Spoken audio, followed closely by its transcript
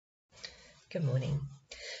Good morning.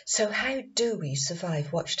 So how do we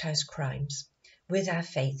survive Watchtower's crimes with our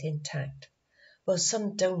faith intact? Well,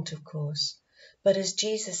 some don't, of course. But as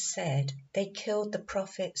Jesus said, they killed the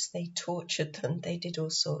prophets, they tortured them, they did all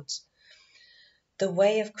sorts. The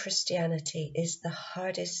way of Christianity is the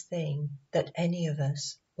hardest thing that any of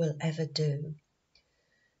us will ever do.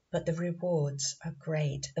 But the rewards are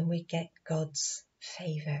great and we get God's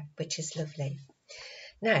favour, which is lovely.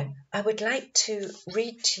 Now, I would like to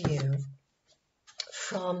read to you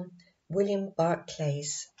from William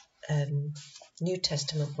Barclay's New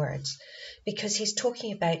Testament words, because he's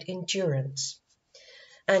talking about endurance.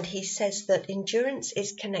 And he says that endurance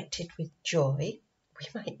is connected with joy. We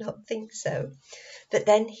might not think so. But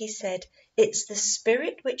then he said, it's the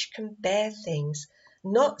spirit which can bear things,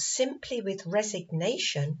 not simply with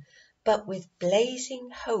resignation, but with blazing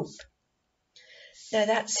hope. Now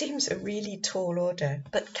that seems a really tall order,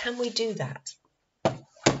 but can we do that?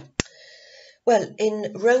 Well,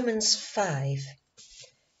 in Romans 5,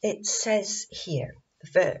 it says here,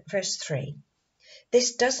 verse 3,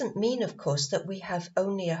 this doesn't mean, of course, that we have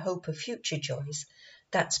only a hope of future joys.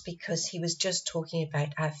 That's because he was just talking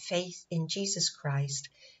about our faith in Jesus Christ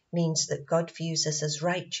means that God views us as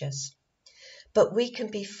righteous. But we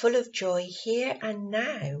can be full of joy here and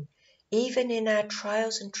now, even in our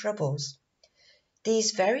trials and troubles.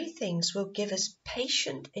 These very things will give us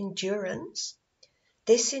patient endurance.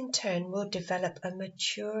 This in turn will develop a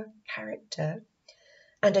mature character,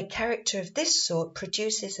 and a character of this sort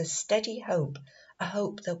produces a steady hope, a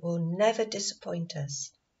hope that will never disappoint us.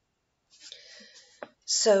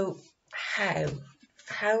 So how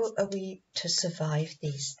are we to survive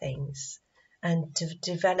these things and to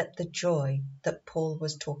develop the joy that Paul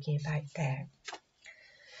was talking about there?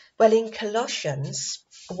 Well, in Colossians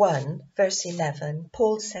 1, verse 11,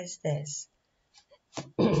 Paul says this,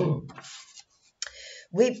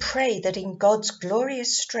 we pray that in God's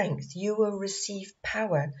glorious strength you will receive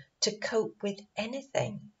power to cope with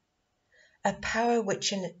anything, a power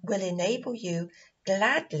which will enable you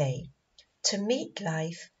gladly to meet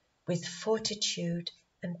life with fortitude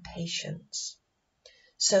and patience.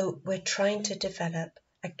 So we're trying to develop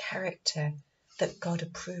a character that God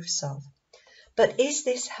approves of. But is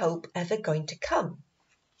this hope ever going to come?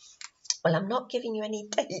 Well, I'm not giving you any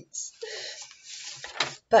dates.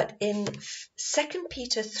 But in 2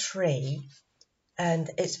 Peter 3, and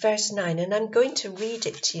it's verse 9, and I'm going to read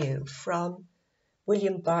it to you from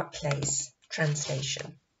William Barclay's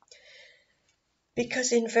translation.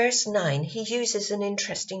 Because in verse 9, he uses an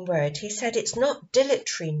interesting word. He said it's not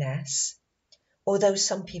dilatoriness, although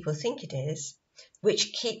some people think it is,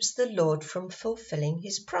 which keeps the Lord from fulfilling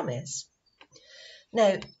his promise.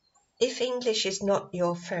 Now, if English is not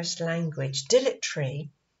your first language,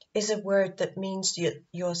 dilatory is a word that means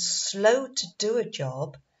you're slow to do a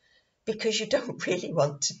job because you don't really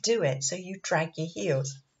want to do it, so you drag your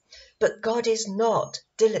heels. But God is not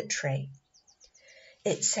dilatory.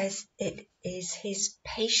 It says it is his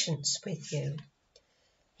patience with you.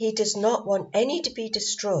 He does not want any to be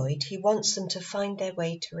destroyed. He wants them to find their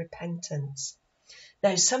way to repentance.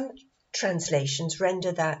 Now, some translations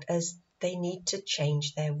render that as they need to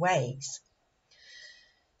change their ways.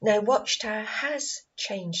 Now, Watchtower has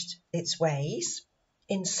changed its ways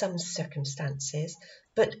in some circumstances,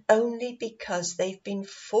 but only because they've been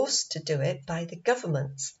forced to do it by the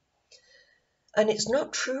governments. And it's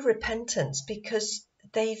not true repentance because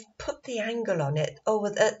they've put the angle on it,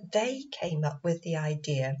 that they came up with the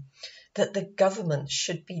idea that the government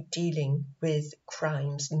should be dealing with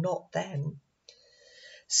crimes, not them.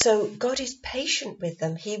 So God is patient with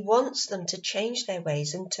them. He wants them to change their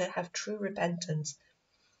ways and to have true repentance.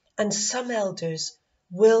 And some elders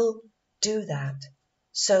will do that.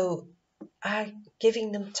 So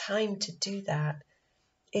giving them time to do that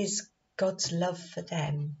is God's love for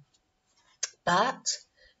them. But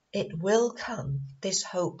it will come. This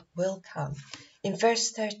hope will come. In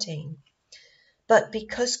verse 13, but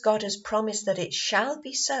because God has promised that it shall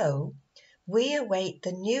be so, we await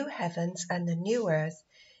the new heavens and the new earth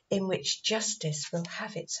in which justice will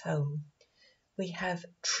have its home. We have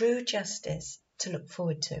true justice to look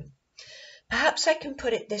forward to. Perhaps I can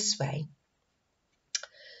put it this way.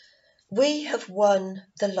 We have won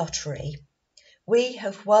the lottery. We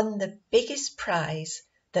have won the biggest prize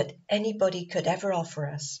that anybody could ever offer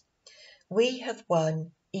us. We have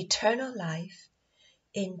won eternal life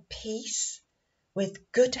in peace,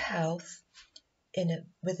 with good health,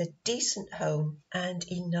 with a decent home and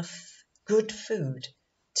enough good food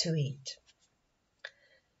to eat.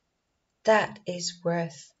 That is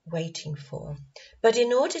worth waiting for. But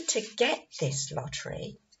in order to get this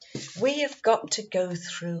lottery, We have got to go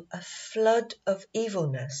through a flood of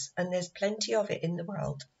evilness, and there's plenty of it in the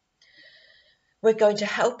world. We're going to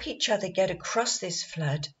help each other get across this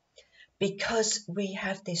flood because we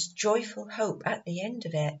have this joyful hope at the end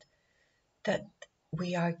of it that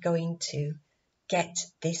we are going to get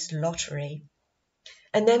this lottery.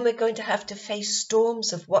 And then we're going to have to face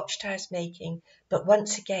storms of Watchtower's making, but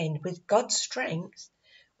once again, with God's strength,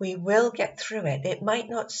 we will get through it. It might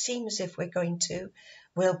not seem as if we're going to.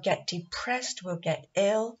 We'll get depressed, we'll get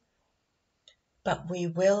ill, but we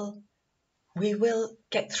will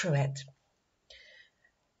get through it.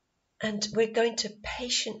 And we're going to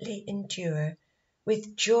patiently endure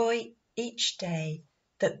with joy each day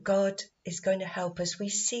that God is going to help us. We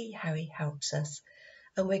see how he helps us,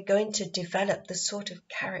 and we're going to develop the sort of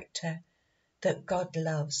character that God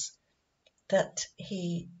loves, that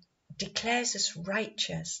he declares us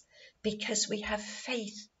righteous because we have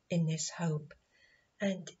faith in this hope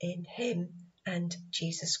and in him and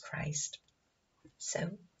Jesus Christ.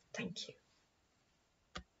 So, thank you.